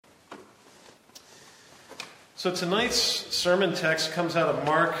So tonight's sermon text comes out of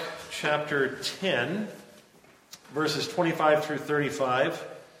Mark chapter 10, verses 25 through 35.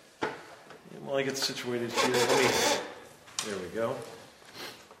 While I get situated here, there we go.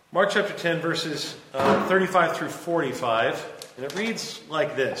 Mark chapter 10, verses 35 through 45, and it reads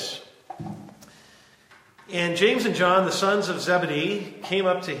like this. And James and John, the sons of Zebedee, came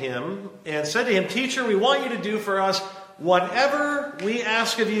up to him and said to him, "Teacher, we want you to do for us whatever we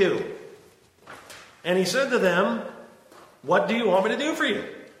ask of you." And he said to them, "What do you want me to do for you?"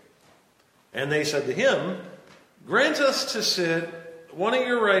 And they said to him, "Grant us to sit one at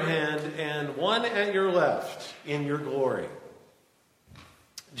your right hand and one at your left in your glory."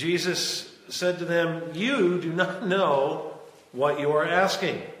 Jesus said to them, "You do not know what you are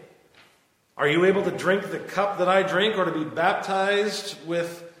asking. Are you able to drink the cup that I drink, or to be baptized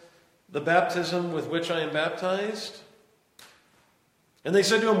with the baptism with which I am baptized?" And they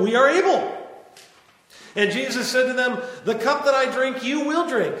said to him, "We are able." And Jesus said to them, "The cup that I drink, you will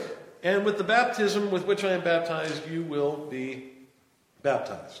drink, and with the baptism with which I am baptized, you will be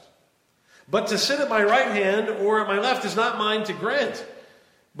baptized. But to sit at my right hand or at my left is not mine to grant,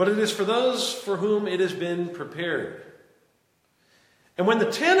 but it is for those for whom it has been prepared." And when the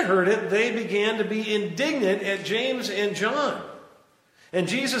 10 heard it, they began to be indignant at James and John. And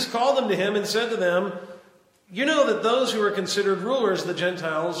Jesus called them to him and said to them, "You know that those who are considered rulers of the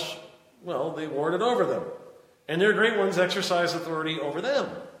Gentiles, well, they lord it over them, and their great ones exercise authority over them.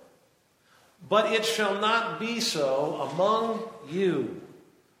 But it shall not be so among you.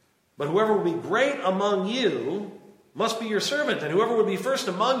 But whoever will be great among you must be your servant, and whoever will be first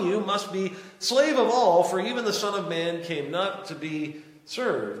among you must be slave of all, for even the Son of Man came not to be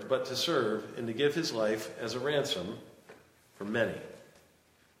served, but to serve, and to give his life as a ransom for many."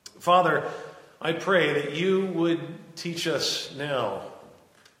 Father, I pray that you would teach us now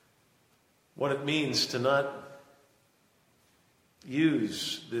what it means to not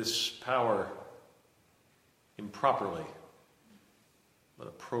use this power improperly, but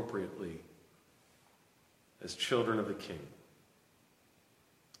appropriately as children of the King.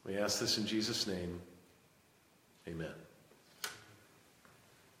 We ask this in Jesus' name. Amen.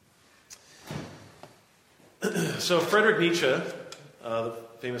 So Friedrich Nietzsche, the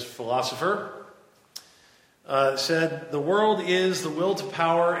famous philosopher, said, "The world is the will to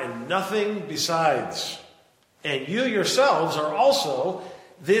power and nothing besides. And you yourselves are also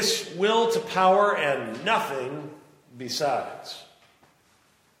this will to power and nothing besides."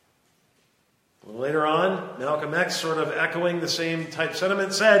 Later on, Malcolm X, sort of echoing the same type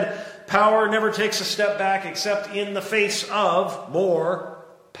sentiment, said, "Power never takes a step back except in the face of more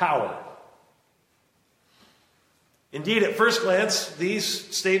power." Indeed, at first glance,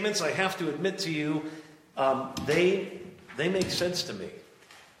 these statements, I have to admit to you, they make sense to me.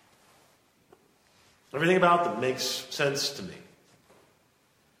 Everything about them makes sense to me.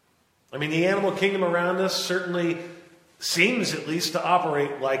 I mean, the animal kingdom around us certainly seems at least to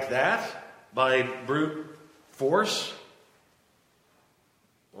operate like that, by brute force.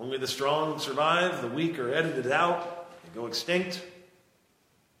 Only the strong survive, the weak are edited out, they go extinct.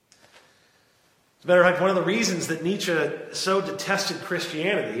 As a matter of fact, one of the reasons that Nietzsche so detested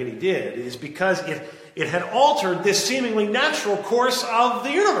Christianity, and he did, is because it had altered this seemingly natural course of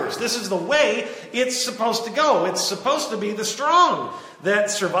the universe. This is the way it's supposed to go. It's supposed to be the strong that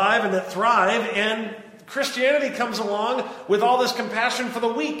survive and that thrive, and Christianity comes along with all this compassion for the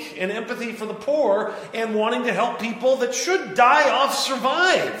weak and empathy for the poor and wanting to help people that should die off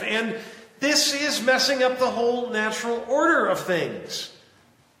survive. And this is messing up the whole natural order of things.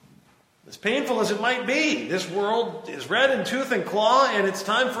 As painful as it might be, this world is red in tooth and claw, and it's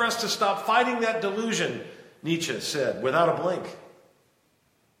time for us to stop fighting that delusion, Nietzsche said, without a blink.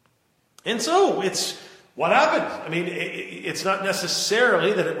 And so, it's what happened. I mean, it's not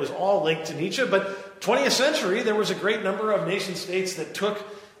necessarily that it was all linked to Nietzsche, but 20th century, there was a great number of nation states that took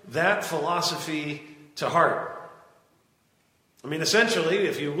that philosophy to heart. I mean, essentially,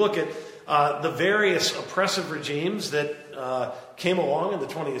 if you look at the various oppressive regimes that came along in the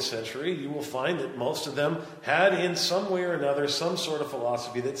 20th century, you will find that most of them had in some way or another some sort of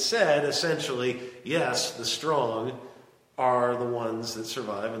philosophy that said, essentially, yes, the strong are the ones that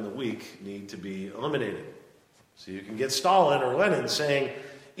survive and the weak need to be eliminated. So you can get Stalin or Lenin saying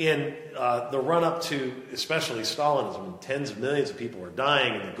in the run-up to especially Stalinism, when tens of millions of people are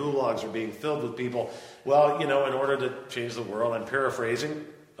dying and the gulags are being filled with people, well, in order to change the world, I'm paraphrasing,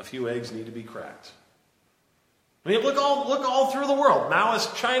 a few eggs need to be cracked. I mean, look all through the world.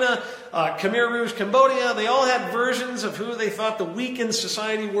 Maoist China, Khmer Rouge Cambodia, they all had versions of who they thought the weak in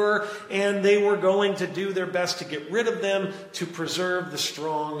society were, and they were going to do their best to get rid of them, to preserve the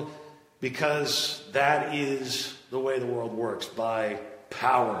strong because that is the way the world works, by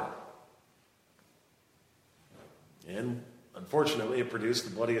power. And unfortunately, it produced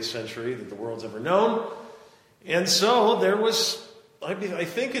the bloodiest century that the world's ever known. And so there was, I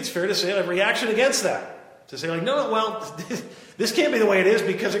think it's fair to say, a reaction against that. To say, like, no, well, this can't be the way it is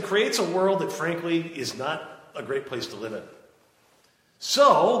because it creates a world that, frankly, is not a great place to live in.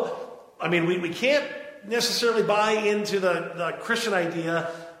 So, I mean, we can't necessarily buy into the Christian idea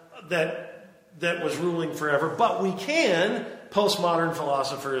that was ruling forever, but we can, postmodern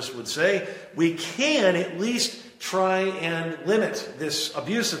philosophers would say, we can at least try and limit this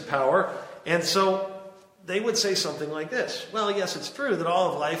abuse of power. And so they would say something like this. Well, yes, it's true that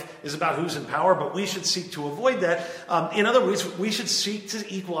all of life is about who's in power, but we should seek to avoid that. In other words, we should seek to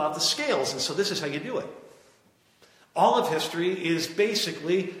equal out the scales. And so this is how you do it. All of history is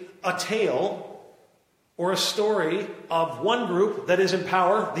basically a tale or a story of one group that is in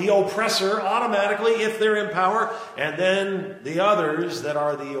power, the oppressor automatically if they're in power, and then the others that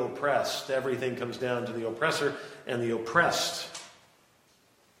are the oppressed. Everything comes down to the oppressor and the oppressed.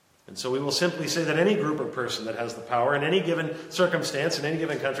 And so we will simply say that any group or person that has the power in any given circumstance, in any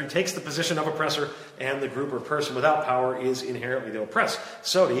given country, takes the position of oppressor, and the group or person without power is inherently the oppressed.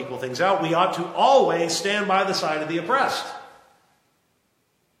 So to equal things out, we ought to always stand by the side of the oppressed.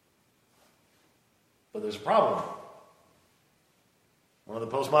 But there's a problem. One of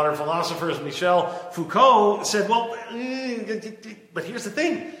the postmodern philosophers, Michel Foucault, said, well, but here's the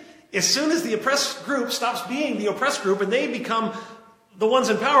thing. As soon as the oppressed group stops being the oppressed group and they become the ones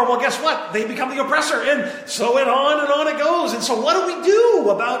in power, well, guess what? They become the oppressor. And so and on it goes. And so what do we do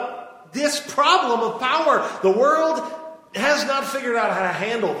about this problem of power? The world has not figured out how to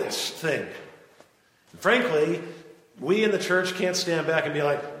handle this thing. And frankly, we in the church can't stand back and be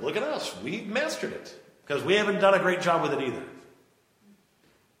like, look at us, we mastered it. Because we haven't done a great job with it either.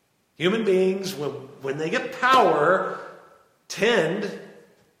 Human beings, when they get power, tend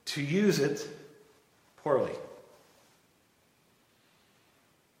to use it poorly.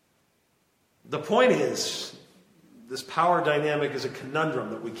 The point is, this power dynamic is a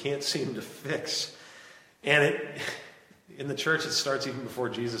conundrum that we can't seem to fix. And in the church, it starts even before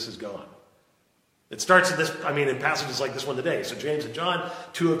Jesus is gone. It starts in passages like this one today. So James and John,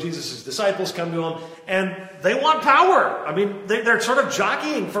 two of Jesus' disciples, come to him, and they want power. I mean, they're sort of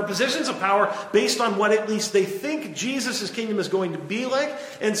jockeying for positions of power based on what at least they think Jesus' kingdom is going to be like.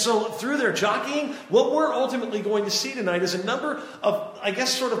 And so through their jockeying, what we're ultimately going to see tonight is a number of,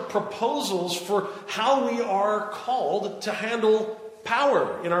 sort of proposals for how we are called to handle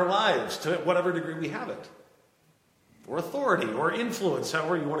power in our lives, to whatever degree we have it. Or authority, or influence,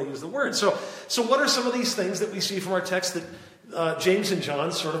 however you want to use the word. So what are some of these things that we see from our text that James and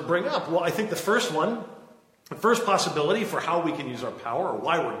John sort of bring up? Well, I think the first possibility for how we can use our power, or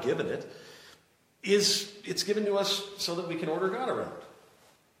why we're given it, is it's given to us so that we can order God around.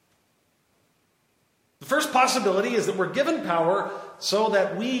 The first possibility is that we're given power so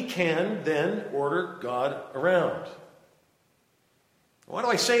that we can then order God around. Why do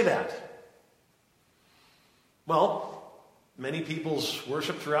I say that? Well, many people's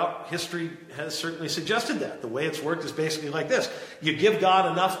worship throughout history has certainly suggested that. The way it's worked is basically like this. You give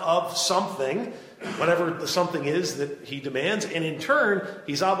God enough of something, whatever the something is that he demands, and in turn,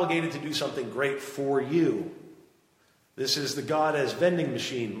 he's obligated to do something great for you. This is the God as vending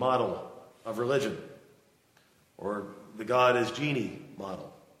machine model of religion, or the God as genie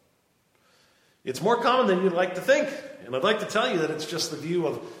model. It's more common than you'd like to think, and I'd like to tell you that it's just the view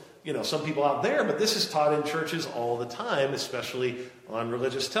of some people out there, but this is taught in churches all the time, especially on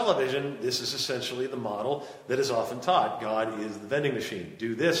religious television. This is essentially the model that is often taught. God is the vending machine.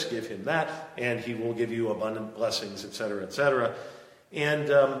 Do this, give him that, and he will give you abundant blessings, etc., etc. And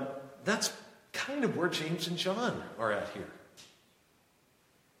that's kind of where James and John are at here.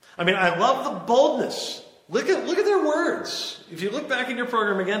 I mean, I love the boldness. Look at their words. If you look back in your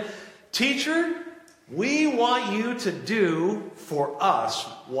program again, teacher, we want you to do for us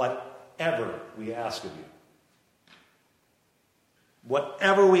whatever we ask of you.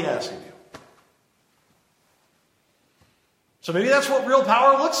 Whatever we ask of you. So maybe that's what real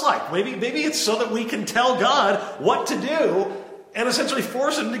power looks like. Maybe it's so that we can tell God what to do and essentially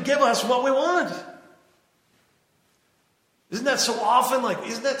force him to give us what we want. Isn't that so often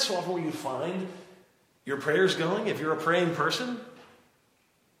where you find your prayers going if you're a praying person?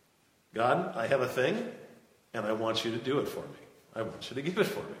 God, I have a thing, and I want you to do it for me. I want you to give it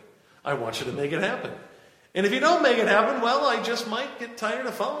for me. I want you to make it happen. And if you don't make it happen, well, I just might get tired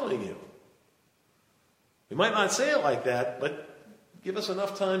of following you. We might not say it like that, but give us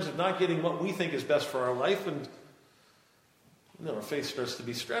enough times of not getting what we think is best for our life, and our faith starts to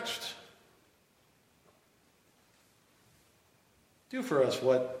be stretched. do for us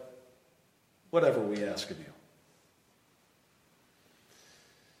whatever we ask of you.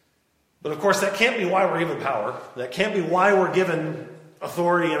 But of course, that can't be why we're given power. That can't be why we're given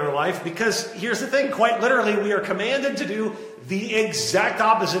authority in our life, because here's the thing, quite literally, we are commanded to do the exact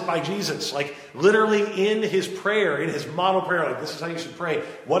opposite by Jesus. Like literally in his prayer, in his model prayer, like this is how you should pray.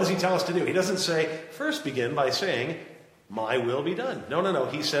 What does he tell us to do? He doesn't say, first begin by saying, my will be done. No.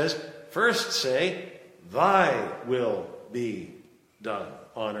 He says, first say, thy will be done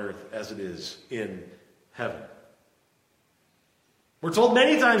on earth as it is in heaven. We're told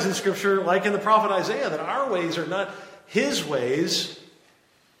many times in Scripture, like in the prophet Isaiah, that our ways are not his ways.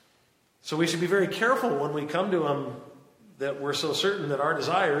 So we should be very careful when we come to him that we're so certain that our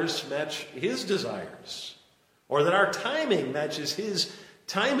desires match his desires, or that our timing matches his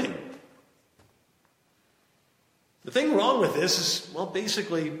timing. The thing wrong with this is, well,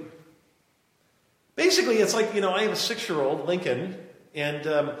 basically it's like, I have a 6-year-old, Lincoln,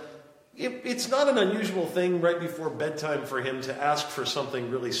 and it's not an unusual thing right before bedtime for him to ask for something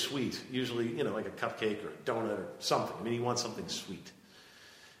really sweet, usually, like a cupcake or a donut or something. I mean, he wants something sweet.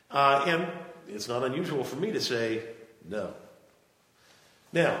 And it's not unusual for me to say no.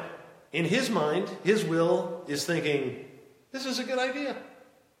 Now, in his mind, his will is thinking, this is a good idea.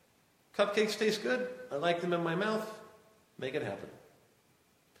 Cupcakes taste good. I like them in my mouth. Make it happen.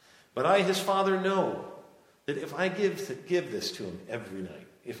 But I, his father, know that if I give this to him every night,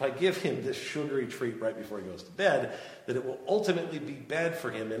 if I give him this sugary treat right before he goes to bed, that it will ultimately be bad for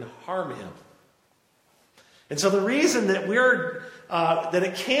him and harm him. And so the reason that that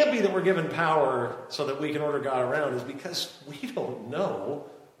it can't be that we're given power so that we can order God around is because we don't know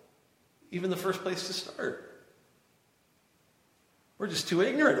even the first place to start. We're just too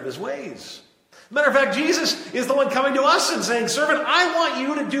ignorant of his ways. Matter of fact, Jesus is the one coming to us and saying, servant, I want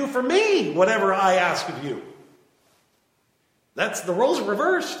you to do for me whatever I ask of you. That's the roles are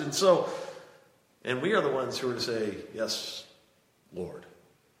reversed. And we are the ones who are to say, yes, Lord.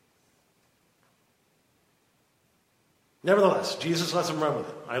 Nevertheless, Jesus lets him run with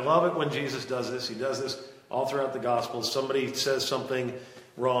it. I love it when Jesus does this. He does this all throughout the Gospels. Somebody says something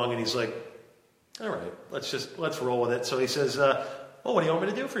wrong, and he's like, all right, let's roll with it. So he says, what do you want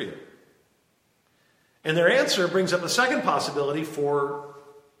me to do for you? And their answer brings up the second possibility for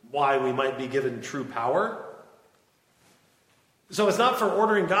why we might be given true power. So it's not for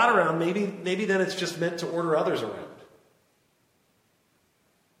ordering God around. Maybe then it's just meant to order others around.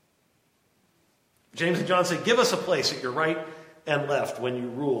 James and John say, give us a place at your right and left when you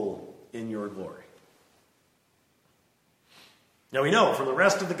rule in your glory. Now we know from the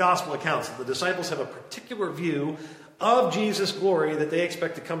rest of the gospel accounts that the disciples have a particular view of Jesus' glory that they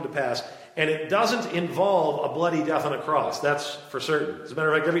expect to come to pass, and it doesn't involve a bloody death on a cross. That's for certain. As a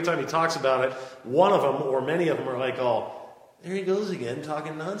matter of fact, every time he talks about it, one of them or many of them are like, oh, there he goes again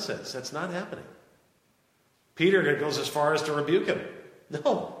talking nonsense. That's not happening. Peter goes as far as to rebuke him.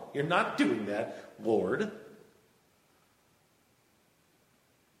 No, you're not doing that, Lord.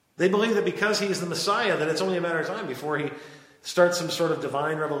 They believe that because he is the Messiah, that it's only a matter of time before he starts some sort of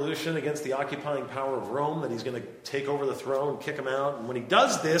divine revolution against the occupying power of Rome, that he's going to take over the throne, kick him out. And when he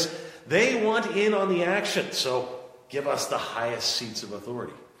does this, they want in on the action. So give us the highest seats of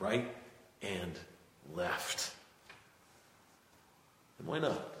authority, right and left. And why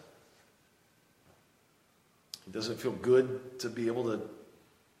not? Does it feel good to be able to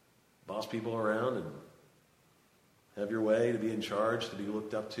boss people around and have your way, to be in charge, to be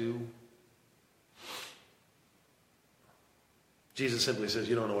looked up to? Jesus simply says,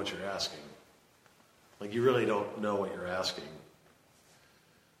 you don't know what you're asking. Like, you really don't know what you're asking.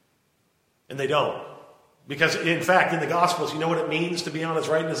 And they don't. Because, in fact, in the Gospels, you know what it means to be on his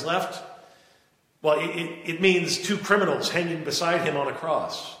right and his left? Well, it means two criminals hanging beside him on a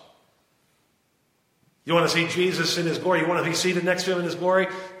cross. You want to see Jesus in his glory? You want to be seated next to him in his glory?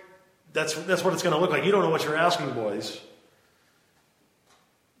 That's what it's going to look like. You don't know what you're asking, boys.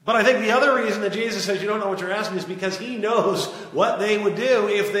 But I think the other reason that Jesus says you don't know what you're asking is because he knows what they would do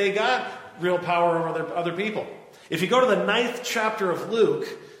if they got real power over other people. If you go to the 9th chapter of Luke,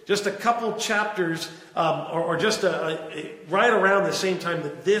 just a couple chapters, or just right around the same time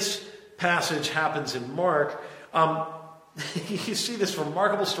that this passage happens in Mark, you see this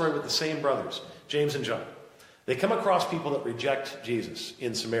remarkable story with the same brothers, James and John. They come across people that reject Jesus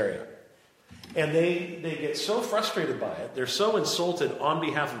in Samaria. And they get so frustrated by it, they're so insulted on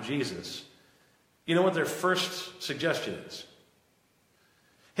behalf of Jesus. You know what their first suggestion is?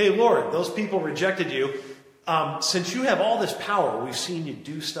 Hey, Lord, those people rejected you. Since you have all this power, we've seen you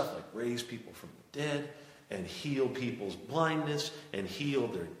do stuff like raise people from the dead and heal people's blindness and heal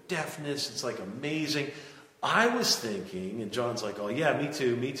their deafness. It's like amazing. I was thinking, and John's like, oh yeah, me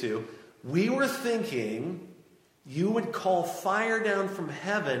too. We were thinking you would call fire down from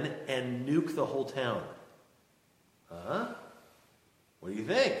heaven and nuke the whole town. Huh? What do you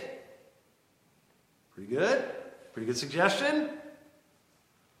think? Pretty good? Pretty good suggestion?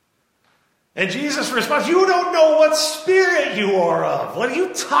 And Jesus responds, you don't know what spirit you are of. What are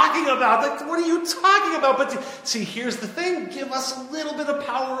you talking about? What are you talking about? But see, here's the thing. Give us a little bit of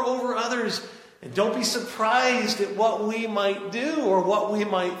power over others. And don't be surprised at what we might do or what we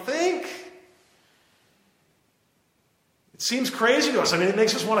might think. It seems crazy to us. I mean, it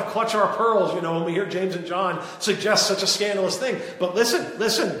makes us want to clutch our pearls, when we hear James and John suggest such a scandalous thing. But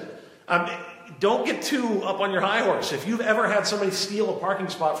listen. Don't get too up on your high horse. If you've ever had somebody steal a parking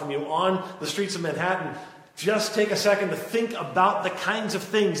spot from you on the streets of Manhattan, just take a second to think about the kinds of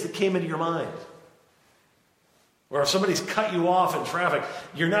things that came into your mind. Or if somebody's cut you off in traffic,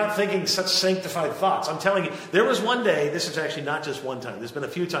 you're not thinking such sanctified thoughts. I'm telling you, there was one day, this is actually not just one time, there's been a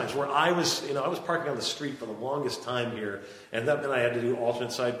few times where I was parking on the street for the longest time here, and that meant I had to do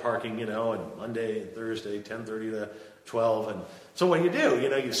alternate side parking, and Monday and Thursday, 10:30 to 12. And so what do,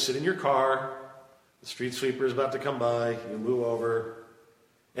 you sit in your car, the street sweeper is about to come by, you move over,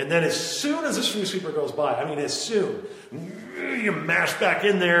 and then as soon as the street sweeper goes by, as soon, you mash back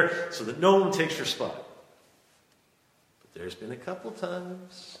in there so that no one takes your spot. But there's been a couple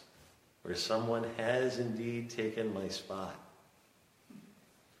times where someone has indeed taken my spot.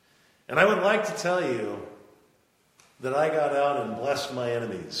 And I would like to tell you that I got out and blessed my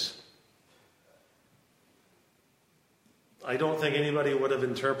enemies. I don't think anybody would have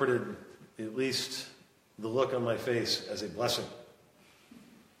interpreted at least the look on my face as a blessing.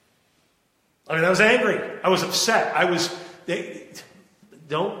 I was angry. I was upset.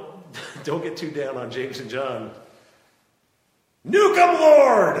 Don't get too down on James and John. Nuke 'em,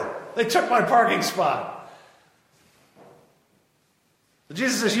 Lord! They took my parking spot. But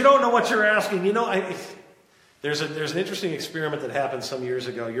Jesus says, you don't know what you're asking. There's an interesting experiment that happened some years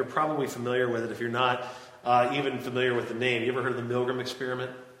ago. You're probably familiar with it if you're not even familiar with the name. You ever heard of the Milgram experiment?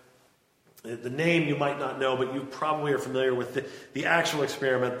 The name you might not know, but you probably are familiar with the actual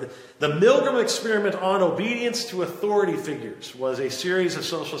experiment. The Milgram experiment on obedience to authority figures was a series of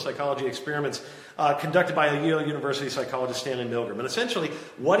social psychology experiments conducted by a Yale University psychologist, Stanley Milgram. And essentially,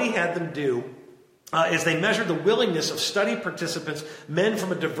 what he had them do is they measured the willingness of study participants, men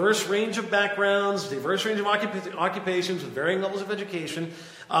from a diverse range of backgrounds, diverse range of occupations with varying levels of education,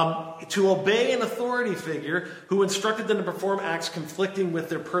 to obey an authority figure who instructed them to perform acts conflicting with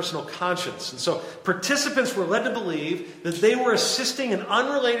their personal conscience. And so participants were led to believe that they were assisting an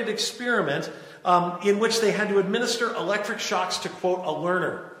unrelated experiment in which they had to administer electric shocks to, quote, a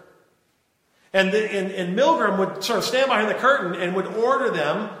learner. And Milgram would sort of stand behind the curtain and would order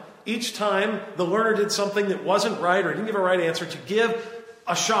them each time the learner did something that wasn't right or didn't give a right answer to give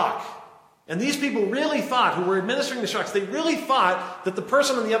a shock. And these people really thought, who were administering the shocks, they really thought that the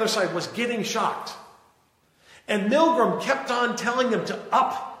person on the other side was getting shocked. And Milgram kept on telling them to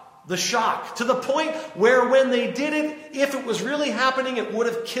up the shock to the point where when they did it, if it was really happening, it would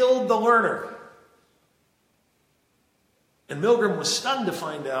have killed the learner. And Milgram was stunned to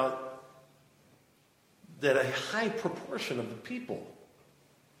find out that a high proportion of the people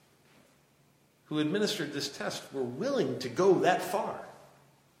who administered this test were willing to go that far.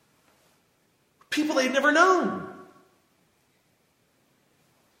 People they'd never known.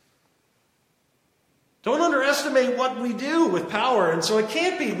 Don't underestimate what we do with power. And so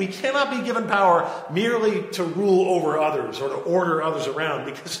we cannot be given power merely to rule over others or to order others around,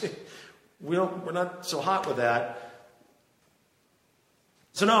 because we're not so hot with that.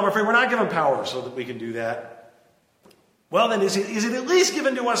 So no, I'm afraid we're not given power so that we can do that. Well, then, is it at least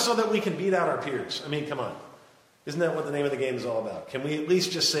given to us so that we can beat out our peers? Come on. Isn't that what the name of the game is all about? Can we at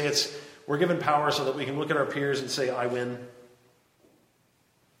least just say we're given power so that we can look at our peers and say, I win?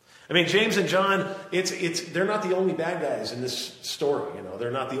 James and John, they're not the only bad guys in this story.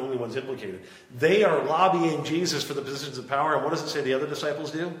 They're not the only ones implicated. They are lobbying Jesus for the positions of power. And what does it say the other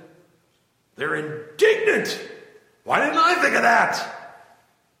disciples do? They're indignant. Why didn't I think of that?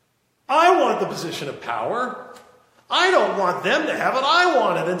 I want the position of power. I don't want them to have it. I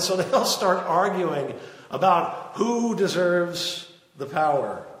want it. And so they'll start arguing about who deserves the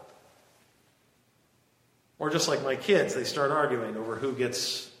power. Or just like my kids, they start arguing over who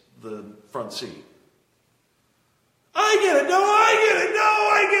gets the front seat. I get it. No, I get it. No,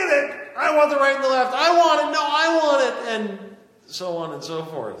 I get it. I want the right and the left. I want it. No, I want it. And so on and so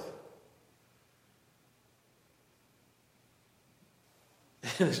forth.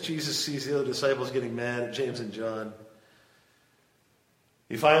 And as Jesus sees the other disciples getting mad at James and John,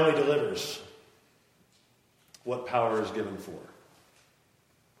 he finally delivers. what power is given for?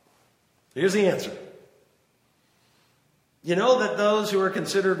 Here's the answer. You know that those who are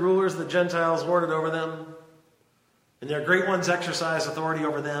considered rulers of the Gentiles lord it over them, and their great ones exercise authority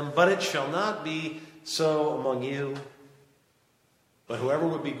over them, but it shall not be so among you. But whoever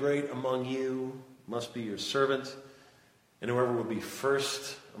would be great among you must be your servant, and whoever would be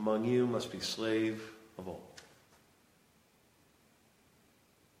first among you must be slave of all.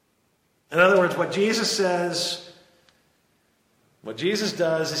 In other words, what Jesus does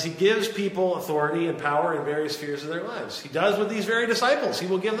is he gives people authority and power in various spheres of their lives. He does with these very disciples. He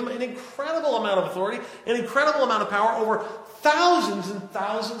will give them an incredible amount of authority, an incredible amount of power over thousands and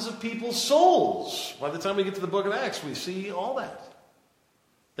thousands of people's souls. By the time we get to the book of Acts, we see all that.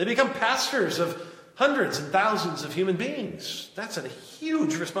 They become pastors of hundreds and thousands of human beings. That's a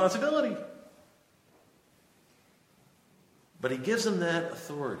huge responsibility. But he gives them that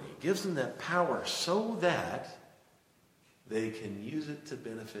authority, gives them that power so that they can use it to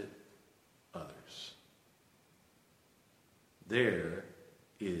benefit others. There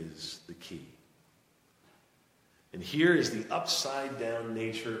is the key. And here is the upside-down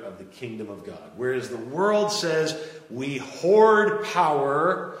nature of the kingdom of God. Whereas the world says we hoard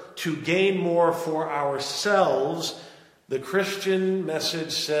power to gain more for ourselves, the Christian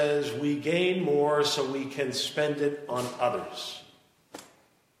message says we gain more so we can spend it on others.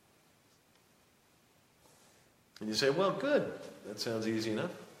 And you say, well, good. That sounds easy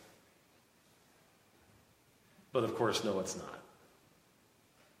enough. But of course, no, it's not.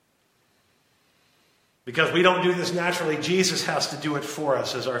 Because we don't do this naturally, Jesus has to do it for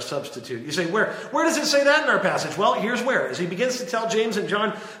us as our substitute. You say, where does it say that in our passage? Well, here's where. As he begins to tell James and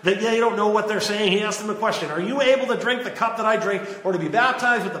John that they don't know what they're saying, he asks them a question. Are you able to drink the cup that I drink, or to be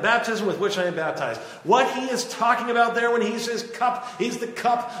baptized with the baptism with which I am baptized? What he is talking about there when he says cup is the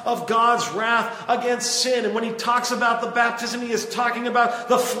cup of God's wrath against sin. And when he talks about the baptism, he is talking about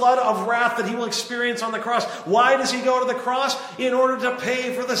the flood of wrath that he will experience on the cross. Why does he go to the cross? In order to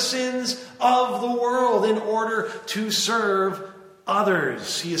pay for the sins of the world, in order to serve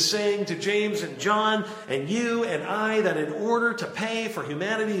others. He is saying to James and John and you and I that in order to pay for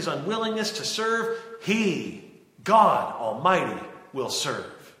humanity's unwillingness to serve, he, God Almighty, will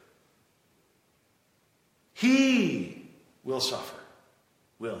serve. He will suffer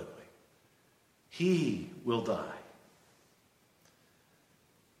willingly. He will die.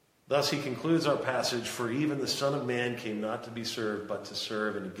 Thus he concludes our passage, for even the Son of Man came not to be served, but to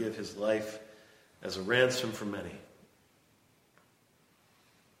serve and to give his life as a ransom for many.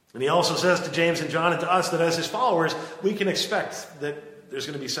 And he also says to James and John and to us that as his followers, we can expect that there's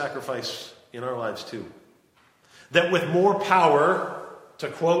going to be sacrifice in our lives too. That with more power, to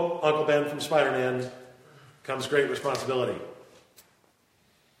quote Uncle Ben from Spider-Man, comes great responsibility.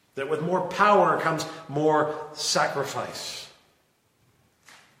 That with more power comes more sacrifice.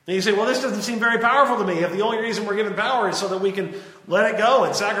 And you say, well, this doesn't seem very powerful to me if the only reason we're given power is so that we can let it go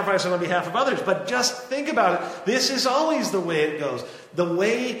and sacrifice it on behalf of others. But just think about it. This is always the way it goes.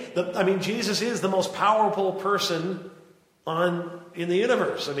 Jesus is the most powerful person in the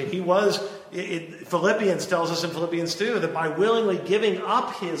universe. Philippians tells us in Philippians 2 that by willingly giving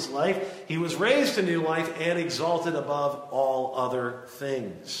up his life, he was raised to new life and exalted above all other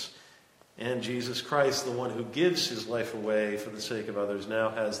things. And Jesus Christ, the one who gives his life away for the sake of others, now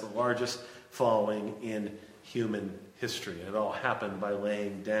has the largest following in human history. And it all happened by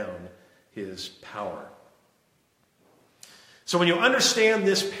laying down his power. So when you understand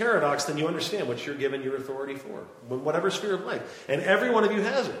this paradox, then you understand what you're given your authority for, in whatever sphere of life. And every one of you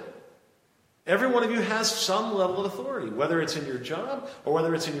has it. Every one of you has some level of authority, whether it's in your job or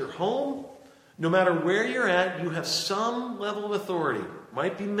whether it's in your home. No matter where you're at, you have some level of authority. It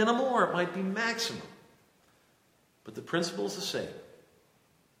might be minimal or it might be maximum. But the principle is the same.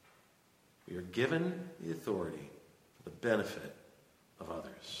 We are given the authority for the benefit of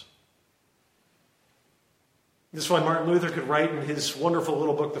others. This is why Martin Luther could write in his wonderful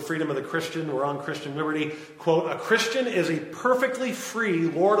little book, The Freedom of the Christian, or On Christian Liberty, quote, "A Christian is a perfectly free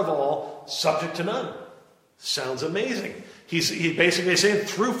Lord of all, subject to none." Sounds amazing. He's basically saying,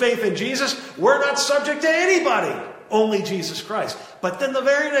 through faith in Jesus, we're not subject to anybody, only Jesus Christ. But then the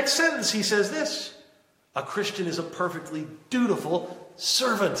very next sentence, he says this: a Christian is a perfectly dutiful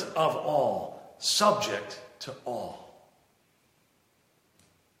servant of all, subject to all.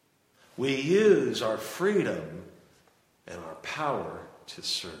 We use our freedom and our power to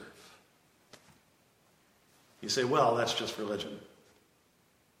serve. You say, well, that's just religion.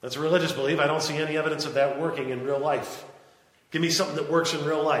 That's a religious belief. I don't see any evidence of that working in real life. Give me something that works in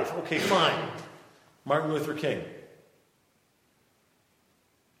real life. Okay, fine. Martin Luther King.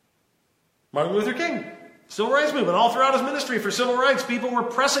 Martin Luther King. Civil rights movement, all throughout his ministry for civil rights, people were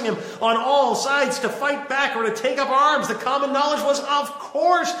pressing him on all sides to fight back or to take up arms. The common knowledge was, of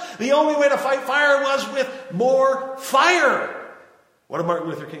course, the only way to fight fire was with more fire. What did Martin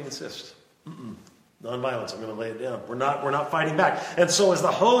Luther King insist? Nonviolence. I'm going to lay it down. We're not fighting back. And so as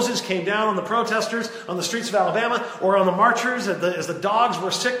the hoses came down on the protesters on the streets of Alabama or on the marchers, as the dogs were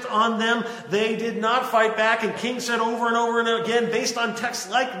sicked on them, they did not fight back. And King said over and over and again, based on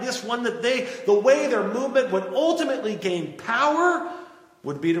texts like this one, that the way their movement would ultimately gain power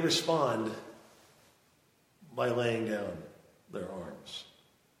would be to respond by laying down their arms.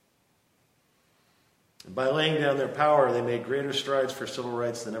 And by laying down their power, they made greater strides for civil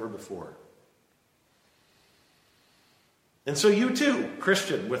rights than ever before. And so you too,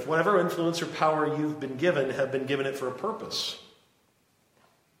 Christian, with whatever influence or power you've been given, have been given it for a purpose.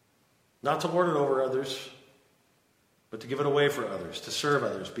 Not to lord it over others, but to give it away for others, to serve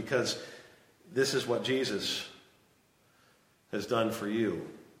others, because this is what Jesus has done for you.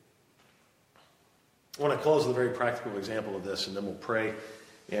 I want to close with a very practical example of this, and then we'll pray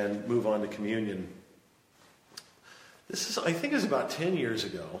and move on to communion. I think it was about 10 years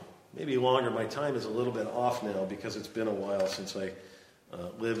ago. Maybe longer. My time is a little bit off now because it's been a while since I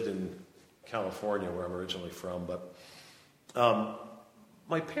lived in California, where I'm originally from. But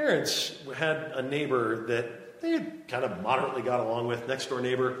my parents had a neighbor that they had kind of moderately got along with, next door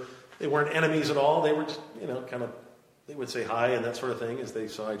neighbor. They weren't enemies at all. They were just, they would say hi and that sort of thing as they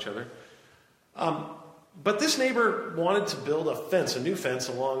saw each other. But this neighbor wanted to build a fence, a new fence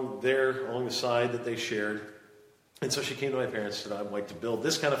along the side that they shared. And so she came to my parents and said, I'd like to build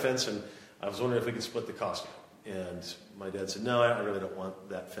this kind of fence, and I was wondering if we could split the cost. And my dad said, no, I really don't want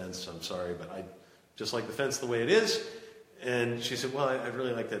that fence. I'm sorry, but I just like the fence the way it is. And she said, well, I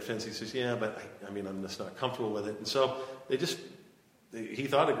really like that fence. He says, yeah, but I'm just not comfortable with it. And so he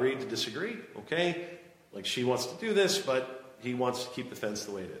thought agreed to disagree. Okay, like she wants to do this, but he wants to keep the fence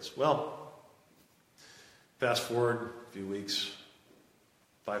the way it is. Well, fast forward a few weeks,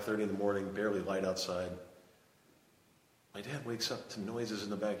 5:30 in the morning, barely light outside. My dad wakes up to noises in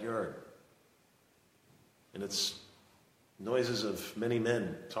the backyard. And it's noises of many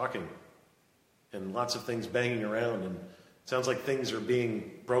men talking and lots of things banging around, and it sounds like things are being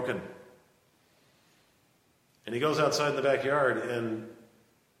broken. And he goes outside in the backyard, and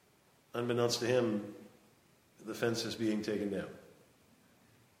unbeknownst to him, the fence is being taken down.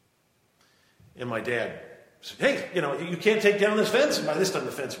 And my dad said, hey, you can't take down this fence. And by this time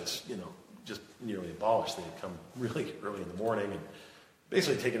the fence was, just nearly abolished. They had come really early in the morning and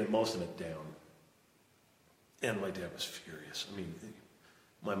basically taken most of it down. And my dad was furious.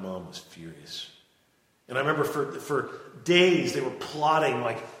 My mom was furious. And I remember for days they were plotting,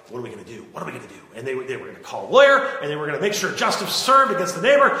 like, what are we going to do? What are we going to do? And they were going to call a lawyer, and they were going to make sure justice was served against the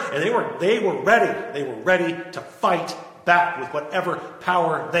neighbor, and they were ready. They were ready to fight back with whatever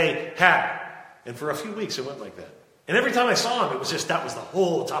power they had. And for a few weeks it went like that. And every time I saw him, it was just, that was the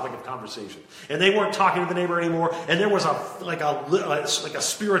whole topic of conversation. And they weren't talking to the neighbor anymore. And there was a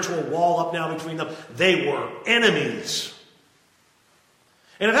spiritual wall up now between them. They were enemies.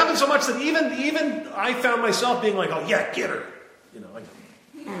 And it happened so much that even I found myself being like, oh yeah, get her.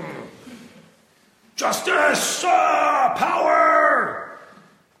 Justice, power.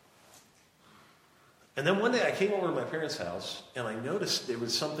 And then one day I came over to my parents' house, and I noticed there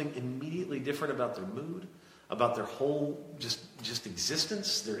was something immediately different about their mood, about their whole just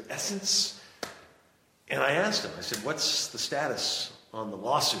existence, their essence. And I asked them, I said, what's the status on the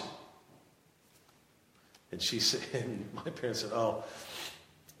lawsuit? And she said, and my parents said, oh,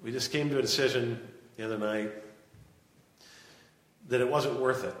 we just came to a decision the other night that it wasn't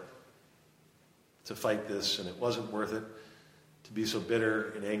worth it to fight this, and it wasn't worth it to be so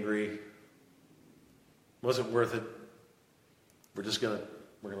bitter and angry. It wasn't worth it. We're gonna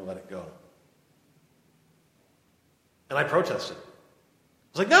let it go. And I protested. I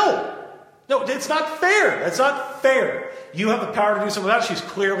was like, no, it's not fair. That's not fair. You have the power to do something about it. She's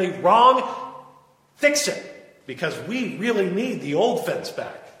clearly wrong. Fix it. Because we really need the old fence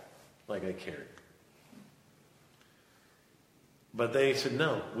back. Like I cared. But they said,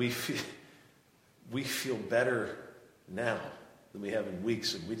 no, we feel better now than we have in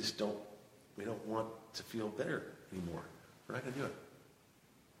weeks, and we don't want to feel better anymore. We're not going to do it.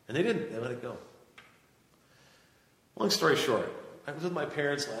 And they didn't. They let it go. Long story short, I was with my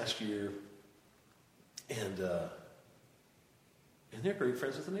parents last year, and they're great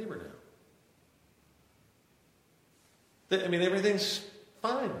friends with the neighbor now. Everything's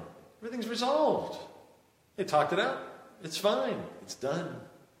fine. Everything's resolved. They talked it out. It's fine. It's done.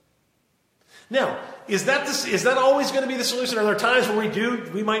 Now, is that always going to be the solution? Are there times where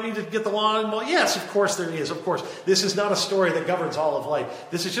we might need to get the law involved? Yes, of course there is, of course. This is not a story that governs all of life.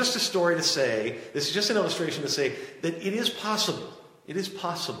 This is just a story to say, this is just an illustration to say that it is possible,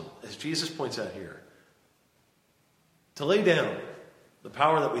 as Jesus points out here, to lay down the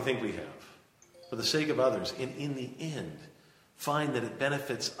power that we think we have for the sake of others, and in the end, find that it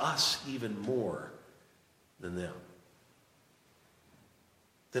benefits us even more than them.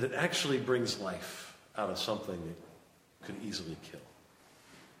 That it actually brings life out of something that could easily kill.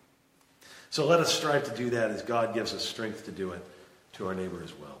 So let us strive to do that as God gives us strength to do it to our neighbor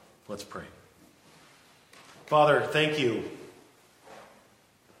as well. Let's pray. Father, thank you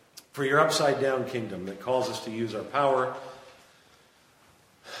for your upside-down kingdom that calls us to use our power,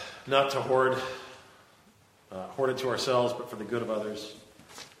 not to hoard it to ourselves, but for the good of others.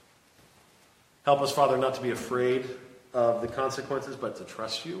 Help us, Father, not to be afraid of the consequences, but to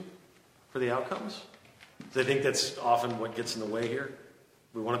trust you for the outcomes. I think that's often what gets in the way here.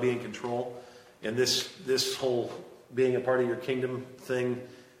 We want to be in control. And this whole being a part of your kingdom thing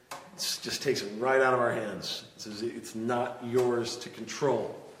just takes it right out of our hands. It's not yours to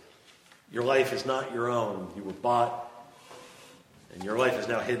control. Your life is not your own. You were bought, and your life is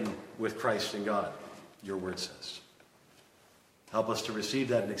now hidden with Christ in God, your word says. Help us to receive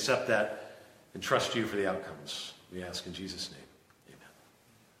that and accept that and trust you for the outcomes. We ask in Jesus' name.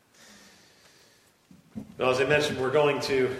 Amen. Well, as I mentioned, we're going to